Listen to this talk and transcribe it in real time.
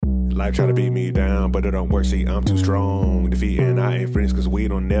Life try to beat me down, but it don't work, see, I'm too strong. Defeat and I ain't friends, cause we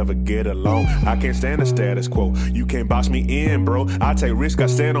don't never get along. I can't stand the status quo, you can't box me in, bro. I take risks, I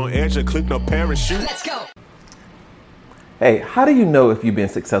stand on edge and click no parachute. Let's go. Hey, how do you know if you've been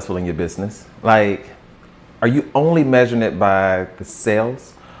successful in your business? Like, are you only measuring it by the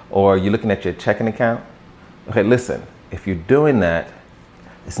sales, or are you looking at your checking account? Okay, listen, if you're doing that,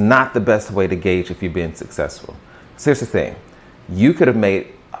 it's not the best way to gauge if you've been successful. So here's the thing. You could have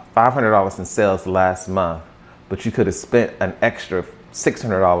made $500 in sales last month, but you could have spent an extra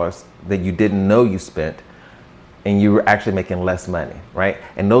 $600 that you didn't know you spent, and you were actually making less money, right?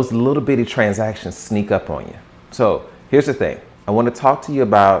 And those little bitty transactions sneak up on you. So here's the thing. I want to talk to you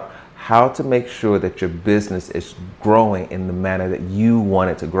about how to make sure that your business is growing in the manner that you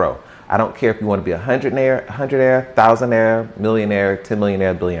want it to grow. I don't care if you want to be a hundredaire, thousandaire, millionaire, 10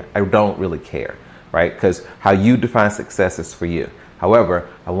 millionaire, billionaire. I don't really care, right? Because how you define success is for you. However,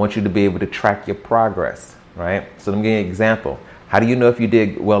 I want you to be able to track your progress, right? So let me give you an example. How do you know if you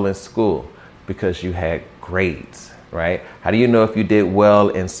did well in school? Because you had grades, right? How do you know if you did well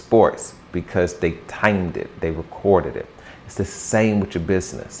in sports? Because they timed it, they recorded it. It's the same with your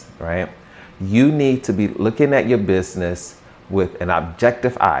business, right? You need to be looking at your business with an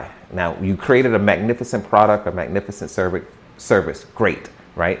objective eye. Now, you created a magnificent product, a magnificent service, great,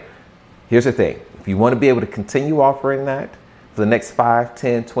 right? Here's the thing. If you want to be able to continue offering that for the next 5,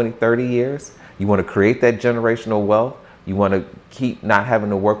 10, 20, 30 years, you want to create that generational wealth, you want to keep not having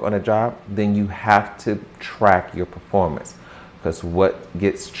to work on a job, then you have to track your performance. Because what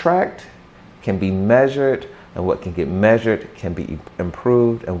gets tracked can be measured, and what can get measured can be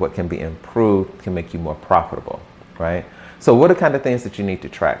improved, and what can be improved can make you more profitable, right? So what are kind of things that you need to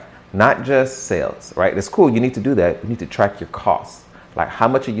track? Not just sales, right? It's cool, you need to do that. You need to track your costs. Like, how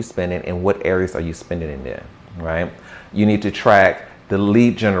much are you spending and what areas are you spending it in, right? You need to track the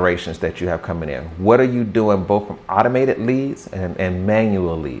lead generations that you have coming in. What are you doing both from automated leads and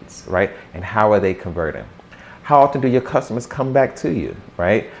manual leads, right? And how are they converting? How often do your customers come back to you,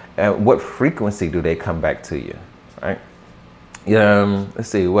 right? And what frequency do they come back to you, right? Let's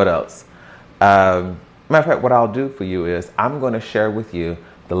see, what else? Matter of fact, what I'll do for you is I'm going to share with you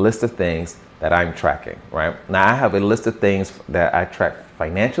the list of things that I'm tracking, right? Now, I have a list of things that I track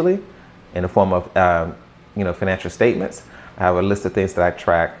financially in the form of, financial statements. I have a list of things that I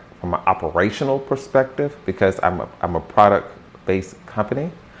track from an operational perspective because I'm a product-based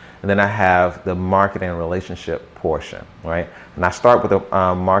company. And then I have the marketing and relationship portion, right? And I start with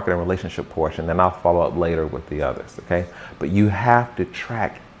the marketing and relationship portion, then I'll follow up later with the others, okay? But you have to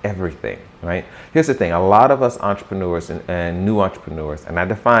track everything, right? Here's the thing. A lot of us entrepreneurs and new entrepreneurs, and I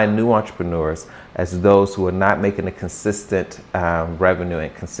define new entrepreneurs as those who are not making a consistent revenue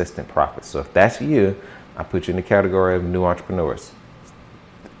and consistent profits. So if that's you, I put you in the category of new entrepreneurs.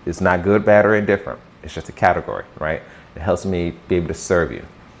 It's not good, bad, or indifferent. It's just a category, right? It helps me be able to serve you.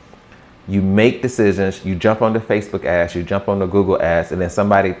 You make decisions, you jump on the Facebook ads, you jump on the Google ads, and then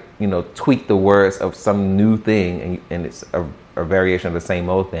somebody, tweak the words of some new thing, and it's a variation of the same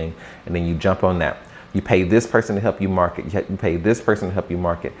old thing, and then you jump on that. You pay this person to help you market, you pay this person to help you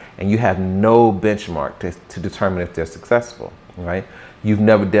market, and you have no benchmark to determine if they're successful, right? You've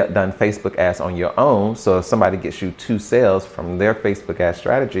never done Facebook ads on your own, so if somebody gets you 2 sales from their Facebook ad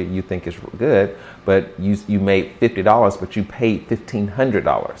strategy, you think it's good, but you made $50, but you paid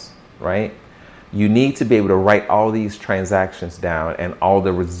 $1,500. Right? You need to be able to write all these transactions down and all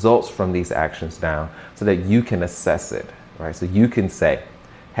the results from these actions down so that you can assess it, right? So you can say,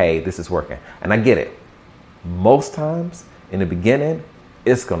 hey, this is working. And I get it. Most times in the beginning,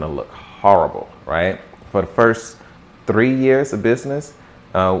 it's going to look horrible, right? For the first 3 years of business,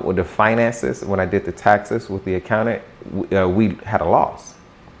 with the finances, when I did the taxes with the accountant, we had a loss.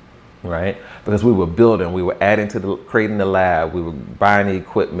 Right? Because we were building, we were adding to creating the lab, we were buying the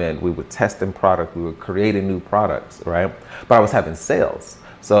equipment, we were testing product, we were creating new products, right? But I was having sales.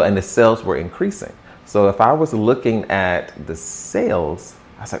 And the sales were increasing. So if I was looking at the sales,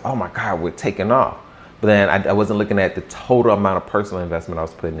 I was like, oh my God, we're taking off. But then I wasn't looking at the total amount of personal investment I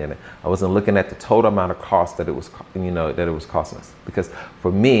was putting in it. I wasn't looking at the total amount of cost that it was, that it was costing us. Because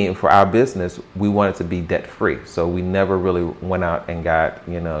for me, for our business, we wanted to be debt free. So we never really went out and got,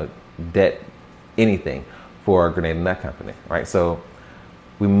 debt anything for a Grenade Nut Company, right? So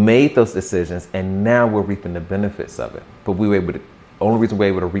we made those decisions, and now we're reaping the benefits of it. But only reason we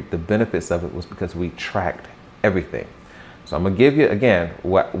were able to reap the benefits of it was because we tracked everything. So I'm gonna give you again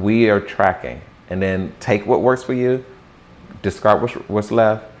what we are tracking, and then take what works for you, discard what's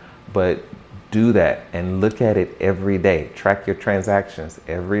left, but do that and look at it every day. Track your transactions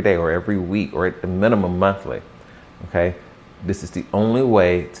every day or every week or at the minimum monthly, okay? This is the only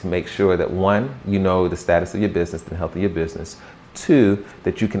way to make sure that, one, you know the status of your business, the health of your business. Two,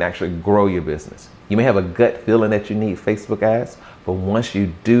 that you can actually grow your business. You may have a gut feeling that you need Facebook ads, but once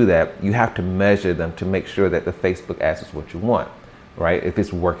you do that, you have to measure them to make sure that the Facebook ads is what you want, right? If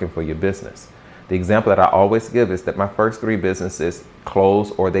it's working for your business. The example that I always give is that my first 3 businesses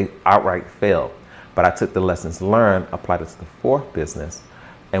closed or they outright failed. But I took the lessons learned, applied it to the 4th business,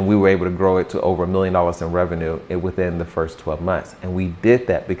 and we were able to grow it to over $1 million in revenue within the first 12 months. And we did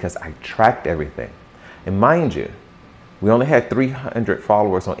that because I tracked everything. And mind you, we only had 300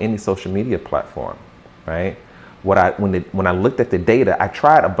 followers on any social media platform, right? When I looked at the data, I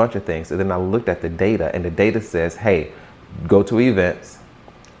tried a bunch of things, and then I looked at the data, and the data says, hey, go to events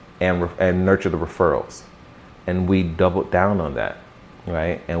and nurture the referrals. And we doubled down on that,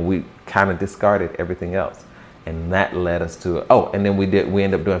 right? And we kind of discarded everything else. And that led us to, and then we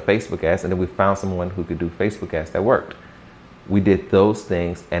ended up doing Facebook ads, and then we found someone who could do Facebook ads that worked. We did those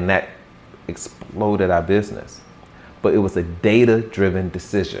things, and that exploded our business. But it was a data-driven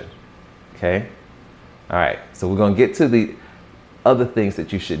decision, okay? All right, so we're gonna get to the other things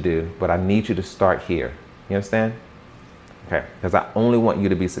that you should do, but I need you to start here. You understand? Okay, because I only want you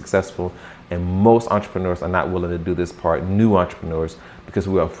to be successful, and most entrepreneurs are not willing to do this part, new entrepreneurs, because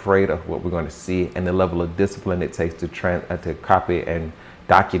we're afraid of what we're going to see and the level of discipline it takes to copy and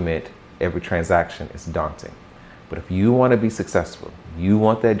document every transaction is daunting. But if you want to be successful, you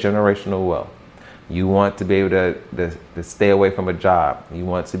want that generational wealth, you want to be able to stay away from a job, you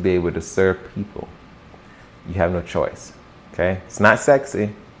want to be able to serve people, you have no choice, okay? It's not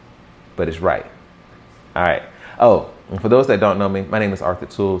sexy, but it's right. All right. And for those that don't know me, my name is Arthur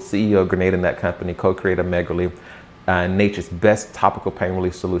Toole, CEO of Grenada Nut Company, co-creator of Megrelief, nature's best topical pain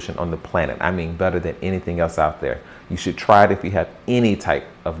relief solution on the planet. I mean, better than anything else out there. You should try it if you have any type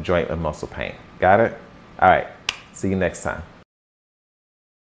of joint or muscle pain. Got it? All right. See you next time.